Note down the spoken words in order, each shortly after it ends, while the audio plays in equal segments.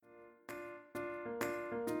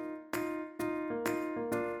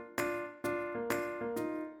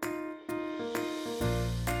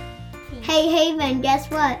Hey Haven, guess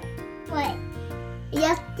what? What?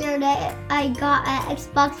 Yesterday I got an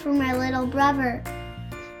Xbox for my little brother.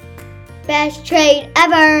 Best trade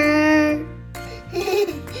ever!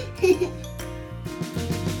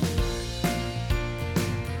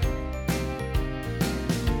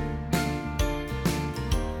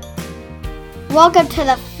 Welcome to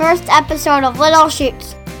the first episode of Little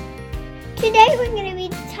Shoots. Today we're going to be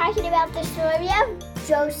talking about the story of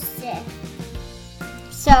Joseph.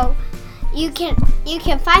 So you can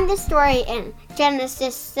find the story in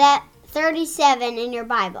Genesis 37 in your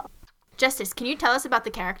Bible. Justice, can you tell us about the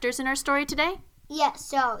characters in our story today? Yes,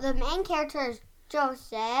 so the main character is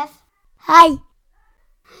Joseph. Hi.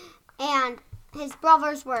 And his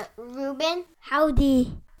brothers were Reuben,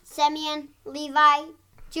 Howdy. Simeon, Levi,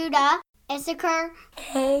 Judah, Issachar,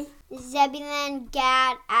 Hey. Zebulun,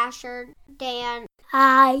 Gad, Asher, Dan,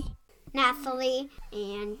 Hi. Naphtali,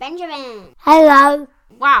 and Benjamin. Hello.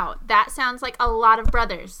 Wow, that sounds like a lot of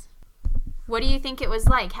brothers. What do you think it was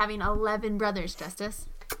like having 11 brothers, Justice?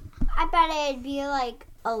 I bet it'd be like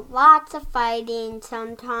lots of fighting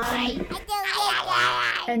sometimes.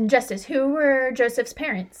 And Justice, who were Joseph's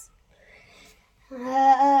parents?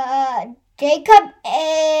 Jacob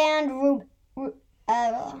and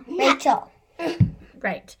Rachel.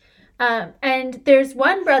 Right. And there's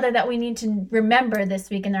one brother that we need to remember this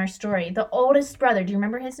week in our story. The oldest brother. Do you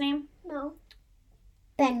remember his name? No.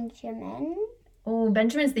 Benjamin. Oh,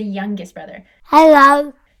 Benjamin's the youngest brother.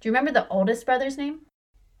 Hello. Do you remember the oldest brother's name?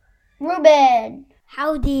 Reuben.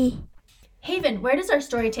 Howdy. Haven, where does our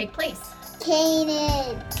story take place?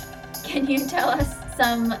 Canaan. Can you tell us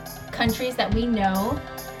some countries that we know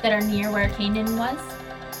that are near where Canaan was?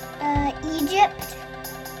 Egypt,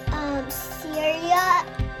 Syria,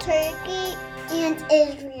 Turkey, and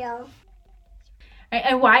Israel. Right,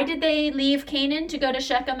 and why did they leave Canaan to go to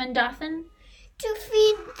Shechem and Dothan? To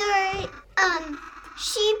feed their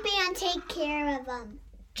sheep and take care of them.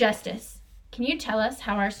 Justice, can you tell us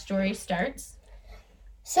how our story starts?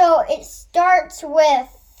 So it starts with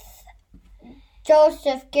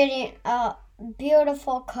Joseph getting a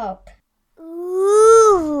beautiful coat.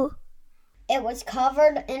 Ooh. It was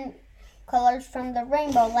covered in colors from the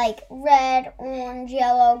rainbow, like red, orange,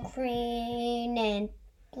 yellow, green, and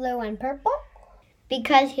blue and purple,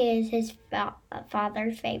 because he is his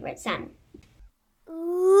father's favorite son.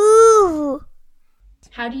 Ooh.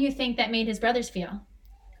 How do you think that made his brothers feel?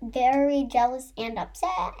 Very jealous and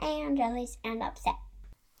upset, and jealous and upset.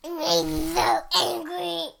 I'm so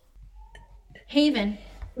angry. Haven,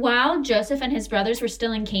 while Joseph and his brothers were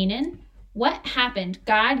still in Canaan, what happened?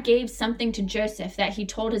 God gave something to Joseph that he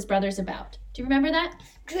told his brothers about. Do you remember that?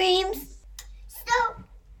 Dreams. So,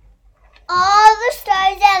 all the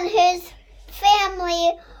stars and his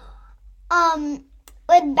family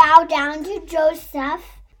would bow down to Joseph,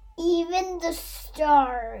 even the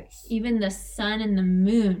stars. Even the sun and the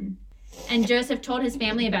moon. And Joseph told his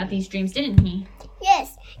family about these dreams, didn't he?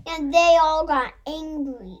 Yes, and they all got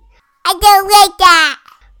angry. I don't like that.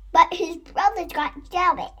 But his brothers got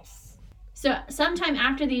jealous. So sometime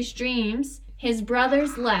after these dreams, his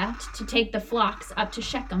brothers left to take the flocks up to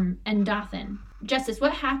Shechem and Dothan. Justice,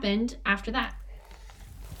 what happened after that?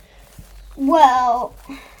 Well,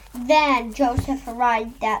 then Joseph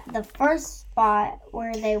arrived at the first spot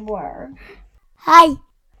where they were. Hi.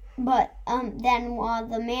 But then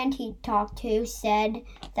the man he talked to said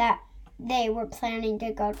that they were planning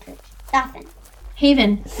to go to Dothan.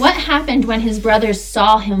 Haven, what happened when his brothers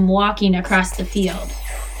saw him walking across the field?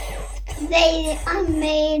 They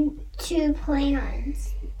made two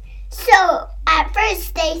plans. So at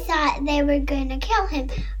first they thought they were going to kill him,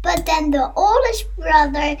 but then the oldest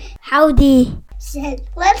brother Howdy. said,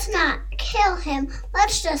 "Let's not kill him.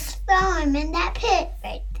 Let's just throw him in that pit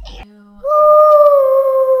right there."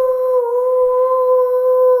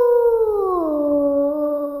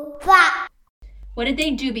 But What did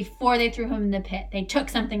they do before they threw him in the pit? They took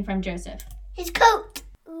something from Joseph. his coat,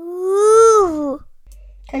 Ooh.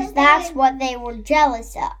 because that's what they were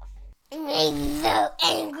jealous of. I'm so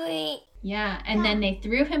angry. Yeah, and then they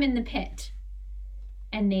threw him in the pit.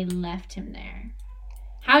 And they left him there.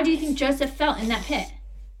 How do you think Joseph felt in that pit?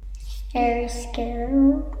 Very scared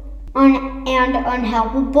and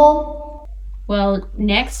unhelpable. Well,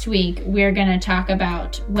 next week we're going to talk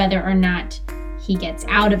about whether or not he gets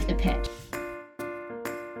out of the pit.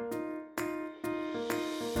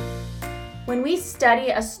 When we study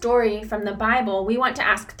a story from the Bible, we want to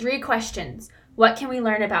ask 3 questions. What can we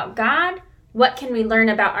learn about God? What can we learn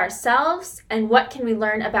about ourselves? And what can we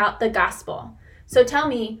learn about the gospel? So tell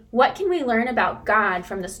me, what can we learn about God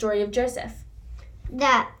from the story of Joseph?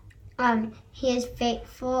 That He is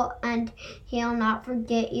faithful and he'll not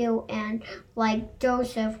forget you. And like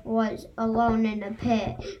Joseph was alone in a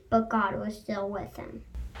pit, but God was still with him.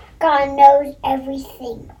 God knows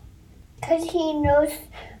everything because he knows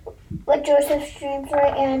what Joseph's dreams were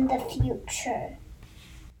and the future.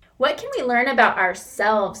 What can we learn about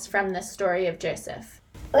ourselves from the story of Joseph?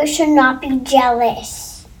 We should not be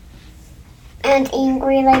jealous and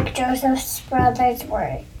angry like Joseph's brothers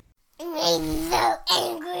were. I'm so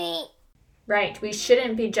angry. Right, we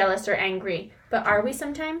shouldn't be jealous or angry, but are we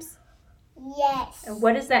sometimes? Yes. And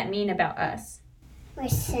what does that mean about us? We're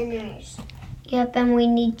sinners. Yep, and we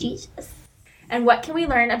need Jesus. And what can we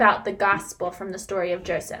learn about the gospel from the story of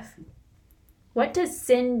Joseph? What does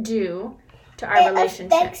sin do to our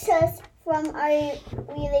relationship? It affects us from our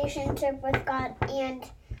relationship with God and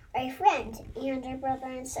our friend and our brother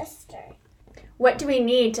and sister. What do we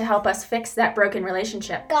need to help us fix that broken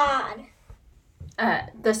relationship? God.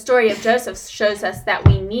 The story of Joseph shows us that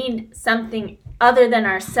we need something other than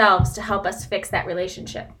ourselves to help us fix that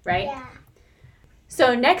relationship, right? Yeah.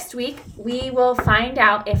 So next week, we will find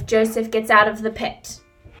out if Joseph gets out of the pit.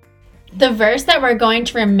 The verse that we're going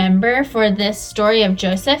to remember for this story of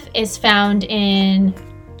Joseph is found in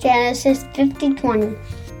Genesis 50:20.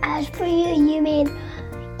 As for you, you made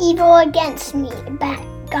evil against me, but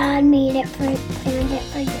God made it planned it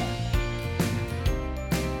for you.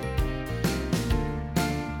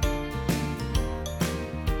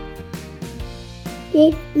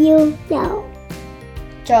 Did you know?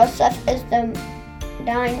 Joseph is the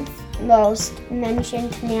 9th most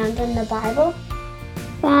mentioned man in the Bible.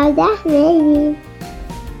 Wow, that's amazing.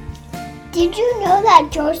 Did you know that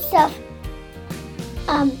Joseph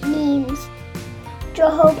means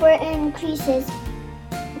Jehovah increases,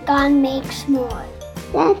 God makes more?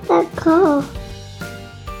 That's so cool.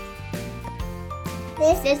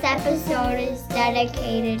 This episode is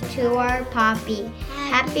dedicated to our Poppy.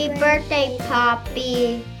 Happy birthday,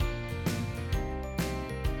 Poppy!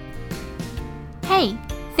 Hey,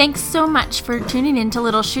 thanks so much for tuning in to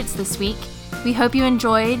Little Shoots this week. We hope you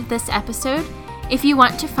enjoyed this episode. If you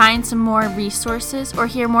want to find some more resources or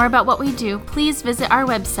hear more about what we do, please visit our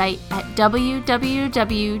website at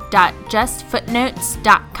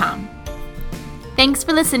www.justfootnotes.com. Thanks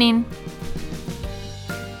for listening.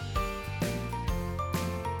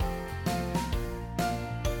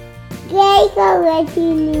 Thanks for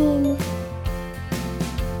listening.